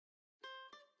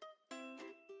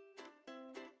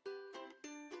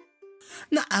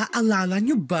Naaalala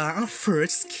nyo ba ang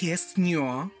first kiss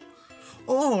nyo?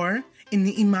 Or,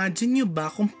 ini-imagine nyo ba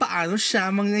kung paano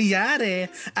siya mangyayari?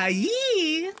 Ay!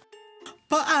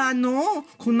 Paano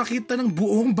kung nakita ng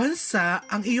buong bansa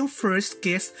ang iyong first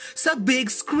kiss sa big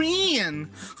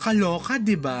screen? Kaloka,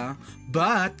 diba?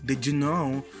 But, did you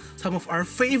know, some of our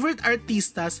favorite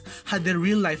artistas had their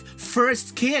real-life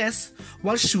first kiss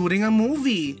while shooting a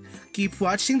movie. Keep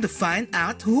watching to find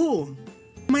out who.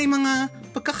 May mga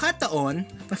pagkakataon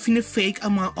na fake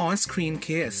ang mga on-screen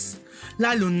kiss.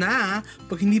 Lalo na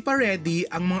pag hindi pa ready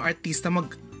ang mga artista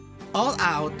mag all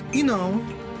out, you know.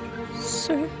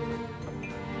 Sir?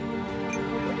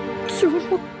 Sir,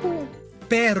 wag po.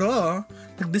 Pero,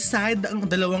 nag-decide ang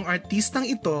dalawang artistang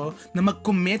ito na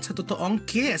mag-commit sa totoong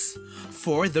kiss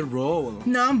for the role.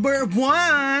 Number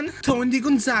 1, Tony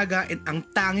Gonzaga and Ang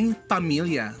Tanging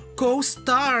Pamilya.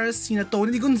 Co-stars sina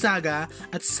Tony Gonzaga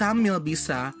at Sam Milby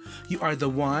sa You Are the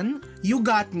One, You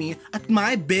Got Me at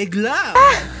My Big Love.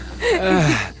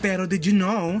 Pero did you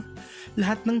know,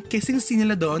 lahat ng kissing scene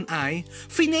nila doon ay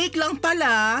finake lang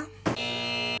pala.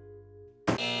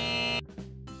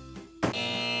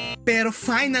 Pero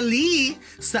finally,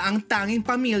 sa Ang Tanging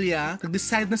Pamilya,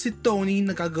 nag-decide na si Tony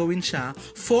na gagawin siya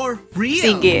for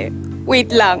real. Sige,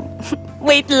 wait lang.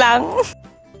 Wait lang.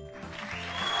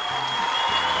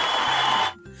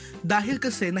 Dahil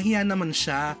kasi nahiya naman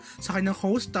siya sa kanyang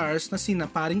co-stars na sina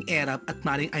Paring Erap at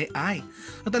Maring Ay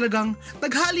na talagang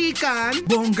naghalikan.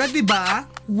 Bongga, diba?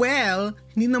 Well,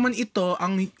 hindi naman ito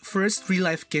ang first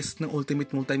real-life kiss ng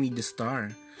ultimate multimedia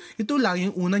star. Ito lang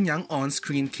yung una niyang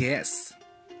on-screen kiss.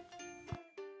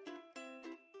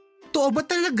 Totoo ba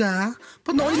talaga?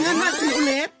 Panoorin nga natin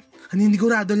ulit.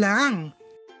 Haninigurado lang.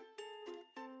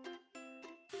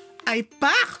 Ay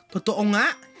pak! Totoo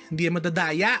nga, hindi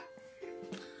madadaya.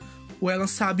 Well,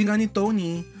 ang sabi nga ni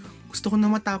Tony, gusto ko na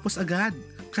matapos agad.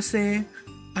 Kasi,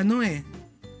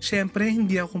 syempre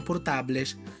hindi ako komportable.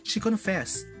 She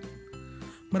confessed.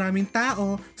 Maraming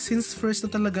tao, since first na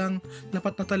talagang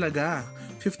lapat na talaga.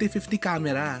 50-50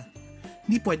 camera.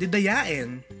 Hindi pwede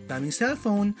dayain. Daming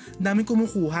cellphone, daming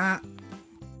kumukuha.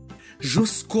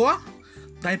 Diyos ko!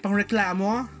 Dahil pang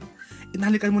reklamo.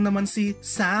 Inahalikan mo naman si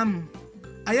Sam.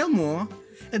 Ayaw mo?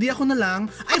 Edi ako na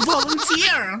lang, I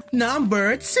volunteer!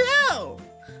 Number 2!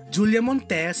 Julia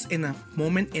Montes in A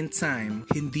Moment in Time.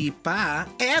 Hindi pa,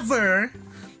 ever,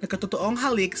 nagkatotoong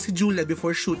halik si Julia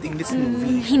before shooting this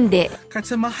movie. Hindi.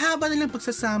 Kahit sa mahaba nilang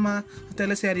pagsasama sa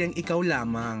teleseryeng Ikaw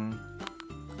Lamang.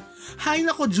 Hay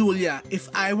nako Julia,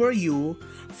 if I were you,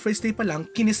 first day pa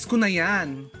lang, kinis ko na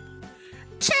yan.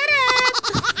 Charet!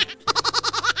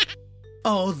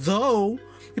 Although,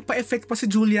 may pa-effect pa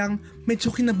si Juliang medyo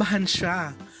kinabahan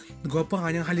siya. Nagawa pa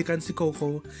nga niyang halikan si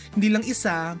Coco, hindi lang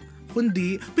isa,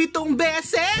 kundi 7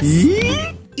 beses!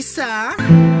 Isa,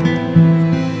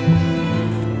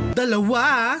 2, 3,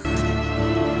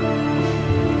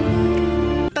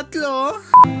 4, 5, 6,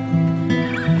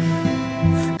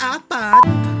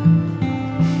 7!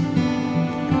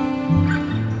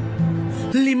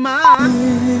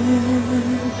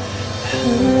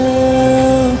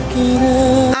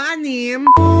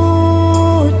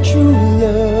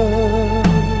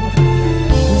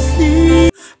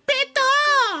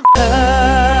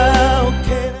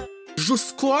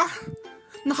 Diyos ko!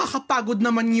 Nakakapagod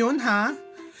naman yun, ha?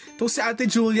 Ito si Ate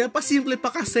Julia, pasimple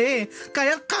pa kasi.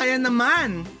 Kaya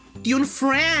naman. Yun,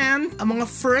 friend, ang mga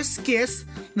first kiss,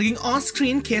 naging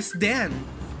on-screen kiss din.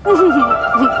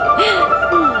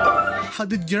 How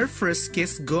did your first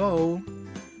kiss go?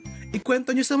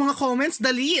 Ikwento nyo sa mga comments,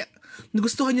 dali!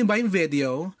 Nagustuhan nyo ba yung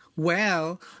video?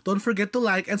 Well, don't forget to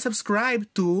like and subscribe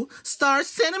to Star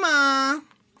Cinema!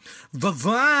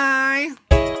 Bye-bye!